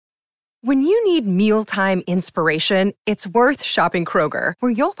When you need mealtime inspiration, it's worth shopping Kroger,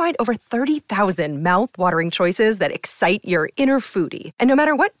 where you'll find over 30,000 mouth-watering choices that excite your inner foodie. And no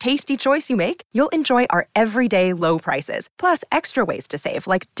matter what tasty choice you make, you'll enjoy our everyday low prices, plus extra ways to save,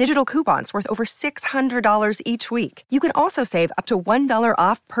 like digital coupons worth over $600 each week. You can also save up to $1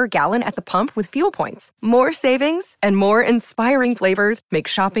 off per gallon at the pump with fuel points. More savings and more inspiring flavors make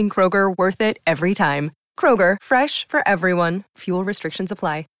shopping Kroger worth it every time. Kroger, fresh for everyone. Fuel restrictions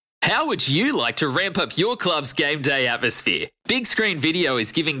apply. How would you like to ramp up your club's game day atmosphere? Big Screen Video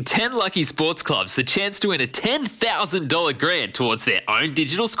is giving 10 lucky sports clubs the chance to win a $10,000 grant towards their own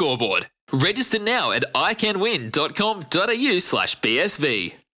digital scoreboard. Register now at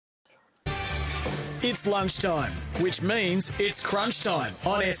iCanWin.com.au/BSV. It's lunchtime, which means it's crunch time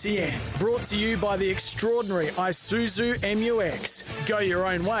on SEN. Brought to you by the extraordinary Isuzu MU-X. Go your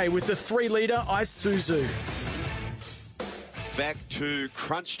own way with the 3-litre Isuzu. Back to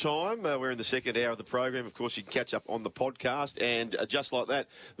crunch time. We're in the second hour of the program. Of course, you can catch up on the podcast. And just like that,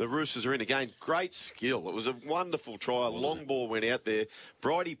 the Roosters are in again. Great skill. It was a wonderful try. A long ball went out there.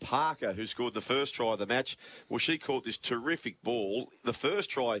 Bridie Parker, who scored the first try of the match, well, she caught this terrific ball. The first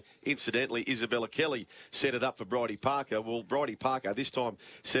try, incidentally, Isabella Kelly set it up for Bridie Parker. Well, Bridie Parker this time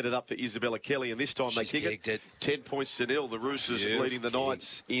set it up for Isabella Kelly, and this time they kick it. 10 points to nil. The Roosters leading the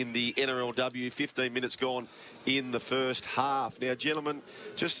Knights in the NRLW. 15 minutes gone in the first half. Now, gentlemen,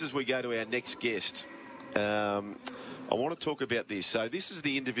 just as we go to our next guest, I want to talk about this. So this is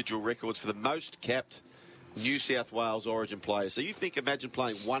the individual records for the most capped New South Wales Origin players. So you imagine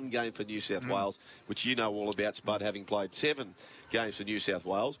playing one game for New South Wales, which you know all about, Spud, having played 7 games for New South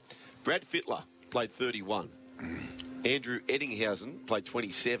Wales. Brad Fittler played 31. Andrew Eddinghausen played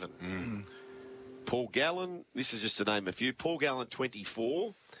 27. Paul Gallen, this is just to name a few. Paul Gallen,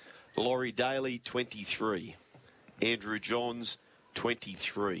 24. Laurie Daly, 23. Andrew Johns,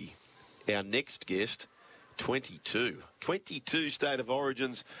 23. Our next guest, 22. 22 State of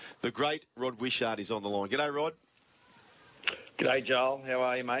Origins. The great Rod Wishart is on the line. G'day, Rod. G'day, Joel. How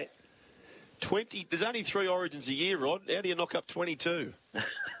are you, mate? 20. There's only 3 Origins a year, Rod. How do you knock up 22?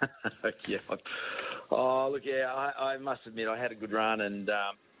 Yeah. Oh, look, yeah. I must admit I had a good run, and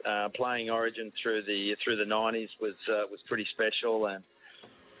playing Origin through the 90s was pretty special. And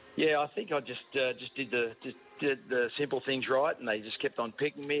yeah, I think I just did the simple things right, and they just kept on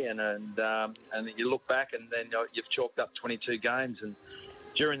picking me. And you look back, and then you've chalked up 22 games. And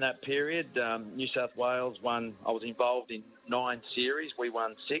during that period, New South Wales won. I was involved in 9 series. We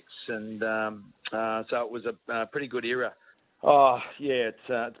won 6, and so it was a pretty good era. Oh yeah,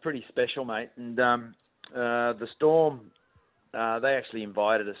 it's pretty special, mate. And the Storm, they actually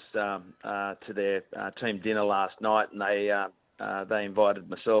invited us to their team dinner last night, and they invited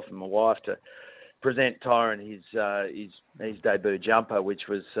myself and my wife to present Tyron his debut jumper, which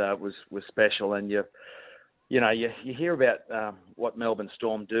was special. And you hear about what Melbourne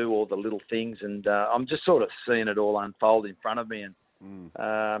Storm do, all the little things, and I'm just sort of seeing it all unfold in front of me. And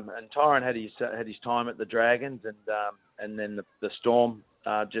Tyron had his time at the Dragons, and then the Storm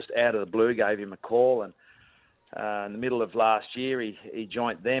just out of the blue gave him a call, and in the middle of last year he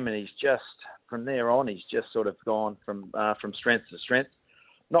joined them, and he's just from there on he's just sort of gone from strength to strength.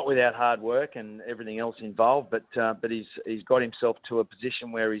 Not without hard work and everything else involved, but he's got himself to a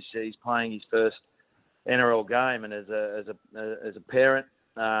position where he's playing his first NRL game, and as a parent,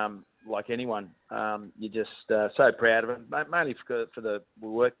 like anyone, you're just so proud of him, mainly for the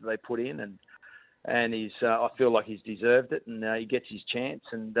work that they put in, and he's I feel like he's deserved it, and he gets his chance,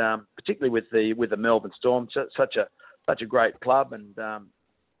 and particularly with the Melbourne Storm, such a great club, and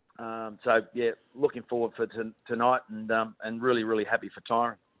so yeah, looking forward for tonight, and really happy for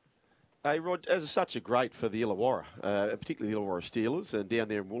Tyron. Hey, Rod, as such a great for the Illawarra, particularly the Illawarra Steelers, and down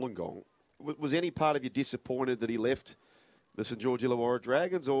there in Wollongong, was any part of you disappointed that he left the St George Illawarra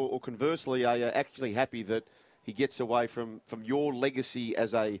Dragons, or conversely, are you actually happy that he gets away from your legacy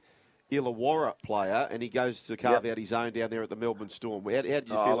as a Illawarra player and he goes to carve out his own down there at the Melbourne Storm? How did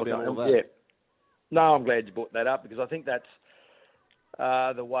you feel about all that? Yeah. No, I'm glad you brought that up, because I think that's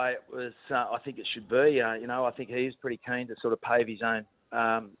the way it was. I think it should be. I think he's pretty keen to sort of pave his own,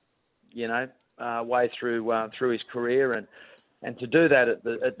 way through his career, and to do that at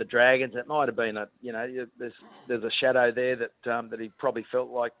the Dragons, it might have been there's a shadow there that he probably felt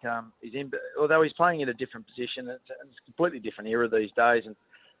like he's in. Although he's playing in a different position, it's a completely different era these days.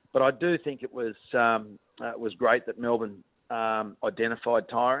 But I do think it was great that Melbourne identified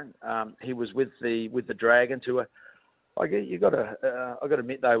Tyron. He was with the Dragons, who were, I got to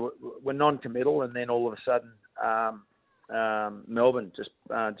admit, they were non-committal, and then all of a sudden Melbourne just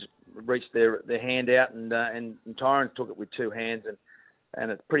reached their hand out, and Tyron took it with 2 hands,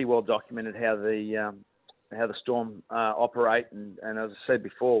 it's pretty well documented how the Storm operate. And as I said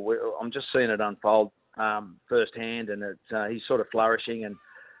before, I'm just seeing it unfold firsthand, and he's sort of flourishing. And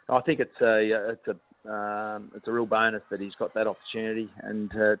I think it's a real bonus that he's got that opportunity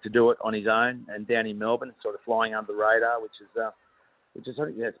and to do it on his own and down in Melbourne, sort of flying under the radar, which is I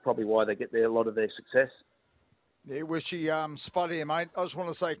think that's probably why they get a lot of their success. Yeah, Wishy, spot here, mate. I just want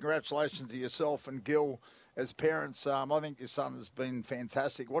to say congratulations to yourself and Gil as parents. I think your son has been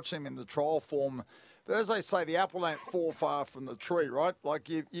fantastic. Watching him in the trial form. But as they say, the apple ain't fall far from the tree, right? Like,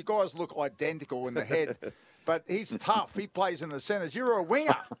 you guys look identical in the head. But he's tough. He plays in the centres. You're a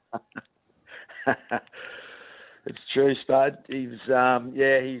winger. It's true, Spud. He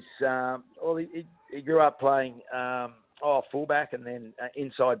grew up playing fullback and then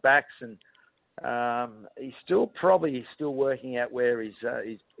inside backs, and he's still working out where his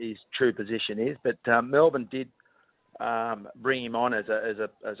true position is. But Melbourne did bring him on as a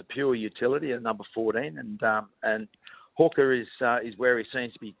pure utility at number 14, and hooker is where he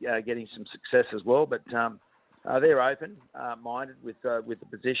seems to be getting some success as well. But they're open-minded with the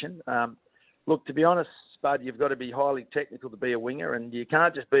position. Look, to be honest, Spud, you've got to be highly technical to be a winger, and you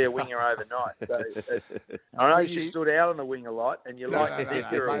can't just be a winger overnight. So I know you stood out on the wing a lot, and you're a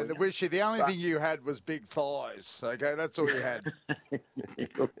winger. Wishy, the only thing you had was big thighs. Okay, that's all you had.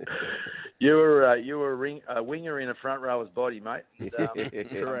 You were a winger in a front rower's body, mate.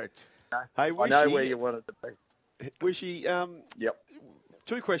 Correct. Hey, Wishy, I know where you wanted to be. Wishy, yep.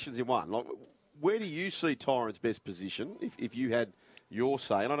 Two questions in one. Like, where do you see Tyron's best position if you had your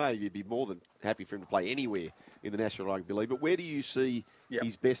say? And I know you'd be more than happy for him to play anywhere in the National Rugby League, but where do you see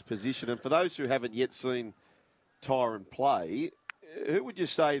his best position? And for those who haven't yet seen Tyron play, who would you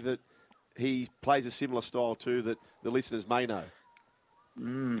say that he plays a similar style to that the listeners may know?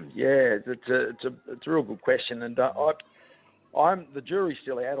 It's a real good question, and the jury's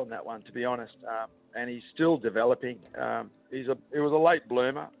still out on that one, to be honest. And he's still developing. He was a late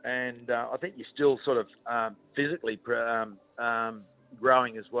bloomer, and I think he's still sort of physically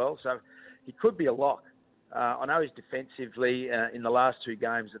growing as well. So he could be a lock. I know he's defensively in the last two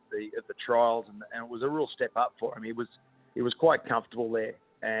games at the trials, and it was a real step up for him. He was quite comfortable there,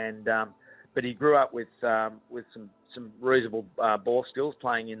 and but he grew up with some reasonable ball skills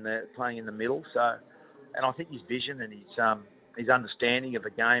playing in the middle. So, and I think his vision and his understanding of the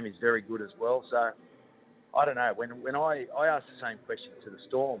game is very good as well. So I don't know. When I asked the same question to the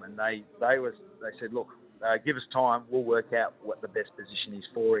Storm, and they said, look, give us time, we'll work out what the best position is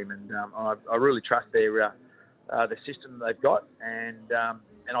for him. And I really trust the system they've got. And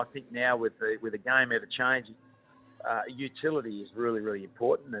I think now with the game ever changing, utility is really, really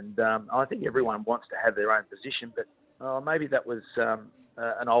important. And I think everyone wants to have their own position, but maybe that was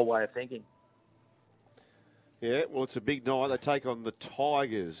an old way of thinking. Yeah, well, it's a big night. They take on the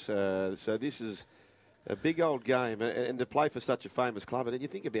Tigers. So this is a big old game. And to play for such a famous club, and you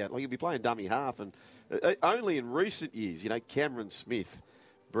think about it, like you'll be playing dummy half. And only in recent years, Cameron Smith,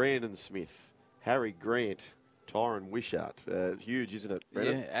 Brandon Smith, Harry Grant, Tyron Wishart. Huge, isn't it,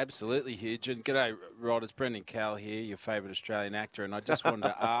 Brendan? Yeah, absolutely huge. And g'day, Rod. It's Brendan Cowell here, your favourite Australian actor. And I just wanted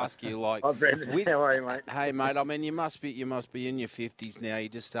to ask you, like, hi, Brendan. How are you, mate? Hey, mate. I mean, you must be in your 50s now. You're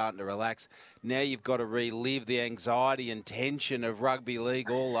just starting to relax. Now you've got to relive the anxiety and tension of rugby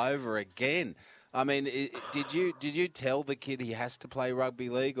league all over again. I mean, did you tell the kid he has to play rugby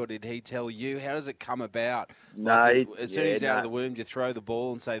league, or did he tell you? How does it come about? No. Like, as soon as he's out of the womb, you throw the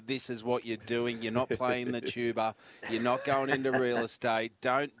ball and say, this is what you're doing. You're not playing the tuba. You're not going into real estate.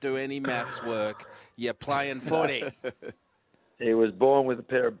 Don't do any maths work. You're playing footy. He was born with a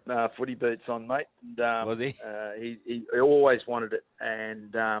pair of footy boots on, mate. And, was he? He always wanted it.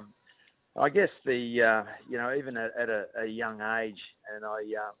 And I guess even at a young age, and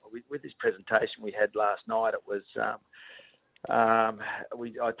with this presentation we had last night, it was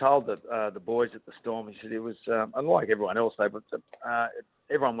I told the boys at the Storm. He said it was unlike everyone else though, but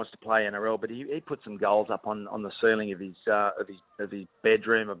everyone wants to play NRL, but he put some goals up on the ceiling of his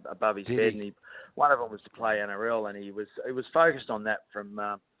bedroom above his bed, and one of them was to play NRL, and he was focused on that from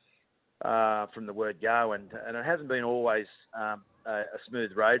the word go, and it hasn't been always a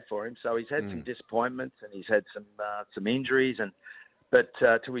smooth road for him. So he's had some disappointments, and he's had some injuries, but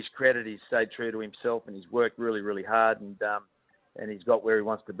to his credit, he's stayed true to himself, and he's worked really, really hard, and he's got where he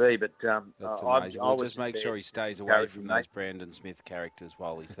wants to be. But that's amazing. We'll just make sure he stays away from those Brandon Smith characters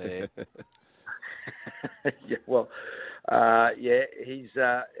while he's there. Yeah, well, he's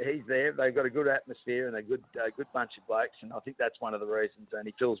there. They've got a good atmosphere and a good bunch of blokes, and I think that's one of the reasons. And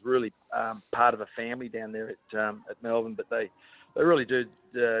he feels really part of a family down there at Melbourne. But they really do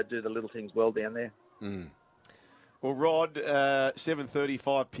the little things well down there. Well, Rod,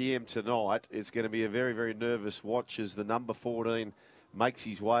 7:35 p.m. tonight. It's going to be a very, very nervous watch as the number 14 makes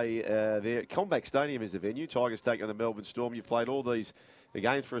his way there. Combank Stadium is the venue. Tigers taking on the Melbourne Storm. You've played all the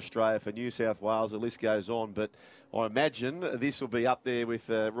games for Australia, for New South Wales. The list goes on. But I imagine this will be up there with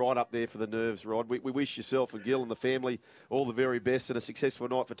right up there for the nerves, Rod. We wish yourself and Gil and the family all the very best and a successful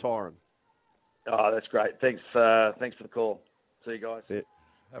night for Tyron. Oh, that's great. Thanks for the call. See you guys. Yeah.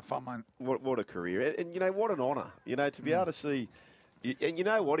 Have fun, mate. What a career. And, what an honour, to be able to see. And you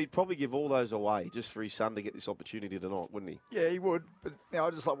know what? He'd probably give all those away just for his son to get this opportunity tonight, wouldn't he? Yeah, he would. But I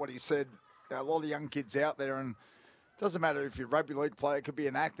just like what he said. A lot of young kids out there, and it doesn't matter if you're a rugby league player, it could be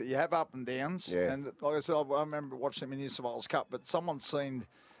an actor. You have up and downs. Yeah. And like I said, I remember watching him in New South Wales Cup, but someone's seen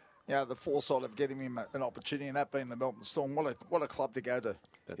the foresight of getting him an opportunity, and that being the Melbourne Storm. What a club to go to.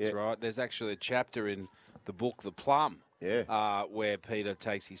 That's right. There's actually a chapter in the book, The Plum, where Peter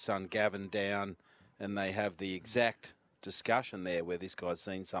takes his son Gavin down, and they have the exact discussion there where this guy's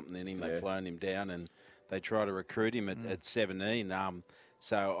seen something in him. They've flown him down, and they try to recruit him at 17.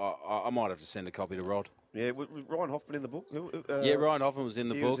 So I might have to send a copy to Rod. Yeah, was Ryan Hoffman in the book? Ryan Hoffman was in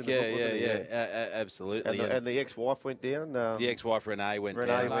the book. Absolutely. And the ex-wife went down. The ex-wife Renee went down.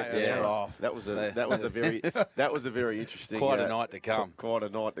 Renee went down. Yeah. Oh, that was a very interesting. Quite a night to come. Quite a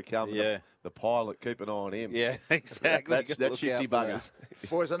night to come. Yeah. The pilot, keep an eye on him. Yeah, exactly. That's shifty buggers.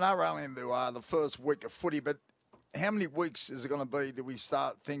 Boys, I know we're only into the first week of footy, but how many weeks is it going to be till we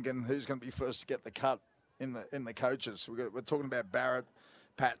start thinking who's going to be first to get the cut in the coaches? We're talking about Barrett,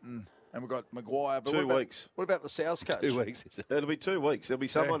 Patton, and we've got Maguire. But 2 weeks. What about the South coach? 2 weeks. It'll be 2 weeks. There'll be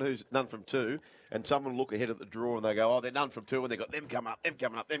someone who's none from 2, and someone will look ahead at the draw and they go, they're none from 2, and they've got them coming up, them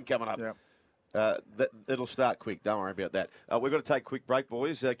coming up, them coming up. Yeah. It'll start quick. Don't worry about that. We've got to take a quick break,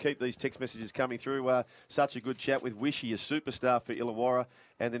 boys. Keep these text messages coming through. Such a good chat with Wishy, a superstar for Illawarra,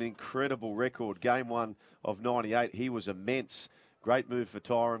 and an incredible record. Game 1 of 98. He was immense. Great move for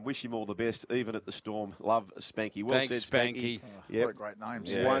Tyron. Wish him all the best, even at the Storm. Love Spanky. Well Thanks, said, Spanky. What a great name.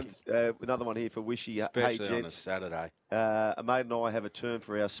 Yeah. Another one here for Wishy. Especially hey, on a Saturday. A mate and I have a term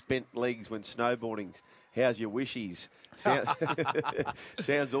for our spent legs when snowboarding. How's your wishies?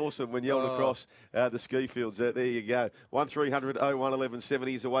 Sounds awesome when yelled across the ski fields. There you go. 1300 01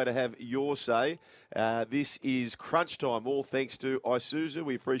 1170 is the way to have your say. This is crunch time, all thanks to Isuzu.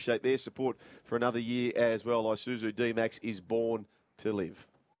 We appreciate their support for another year as well. Isuzu D-Max is born to live.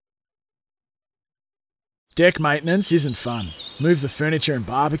 Deck maintenance isn't fun. Move the furniture and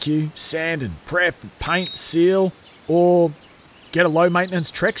barbecue, sand and prep, paint, seal, or get a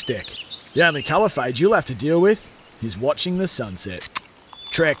low-maintenance Trex deck. The only colour fade you'll have to deal with is watching the sunset.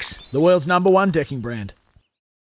 Trex, the world's #1 decking brand.